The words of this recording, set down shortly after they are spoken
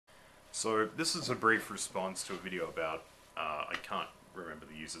So this is a brief response to a video about, I can't remember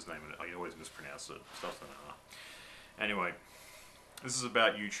the user's name, and I always mispronounce it, stuff like that. Anyway, this is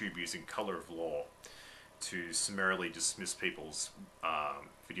about YouTube using color of law to summarily dismiss people's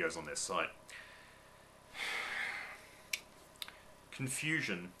videos on their site.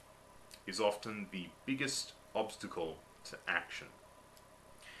 Confusion is often the biggest obstacle to action.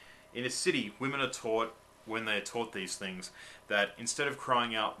 In a city, women are taught, when they are taught these things, that instead of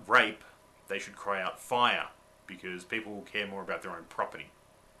crying out rape, they should cry out fire, because people will care more about their own property.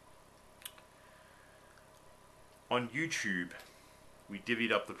 On YouTube, we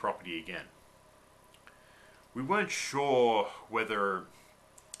divvied up the property again. We weren't sure whether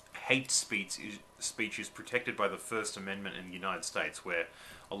hate speech is protected by the First Amendment in the United States, where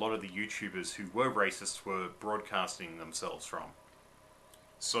a lot of the YouTubers who were racists were broadcasting themselves from.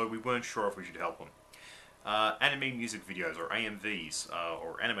 So we weren't sure if we should help them. Anime music videos, or AMVs,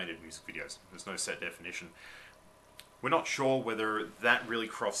 or animated music videos, there's no set definition. We're not sure whether that really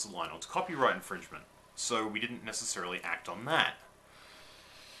crossed the line onto copyright infringement, so we didn't necessarily act on that.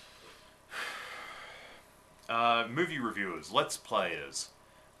 Movie reviewers, let's players.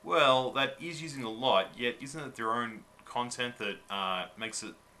 Well, that is using a lot, yet isn't it their own content that makes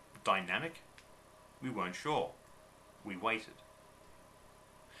it dynamic? We weren't sure. We waited.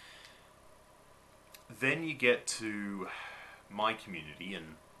 Then you get to my community,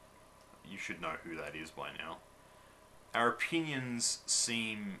 and you should know who that is by now. Our opinions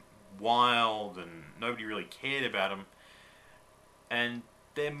seem wild, and nobody really cared about them. And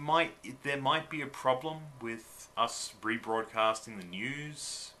there might be a problem with us rebroadcasting the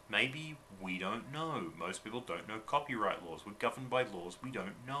news. Maybe. We don't know. Most people don't know copyright laws. We're governed by laws we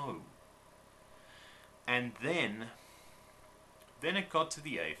don't know. And then it got to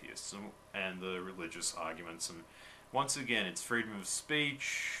the atheists and the religious arguments, and once again it's freedom of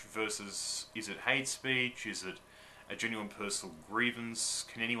speech versus, is it hate speech, is it a genuine personal grievance,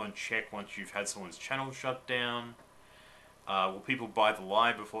 can anyone check once you've had someone's channel shut down, will people buy the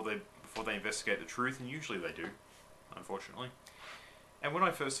lie before they investigate the truth, and usually they do, unfortunately. And when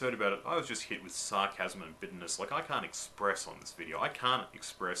I first heard about it, I was just hit with sarcasm and bitterness, like I can't express on this video, I can't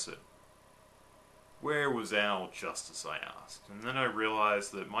express it. Where was our justice, I asked. And then I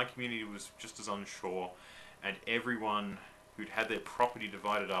realised that my community was just as unsure, and everyone who'd had their property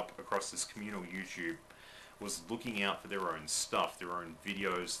divided up across this communal YouTube was looking out for their own stuff, their own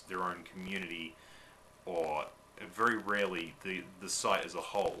videos, their own community, or very rarely the site as a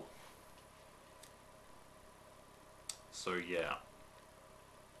whole. So yeah.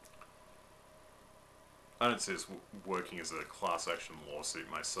 I don't see this working as a class action lawsuit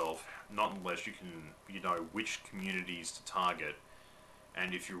myself, not unless you know which communities to target,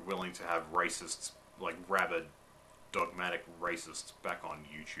 and if you're willing to have racists, like rabid, dogmatic racists, back on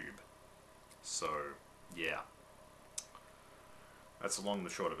YouTube. So, yeah. That's the long and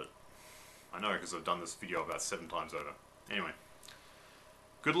the short of it. I know, because I've done this video about 7 times over. Anyway.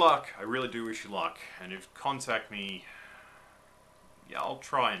 Good luck, I really do wish you luck, and if contact me, yeah, I'll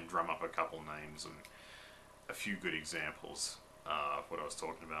try and drum up a couple names and a few good examples of what I was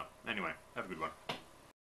talking about. Anyway, have a good one.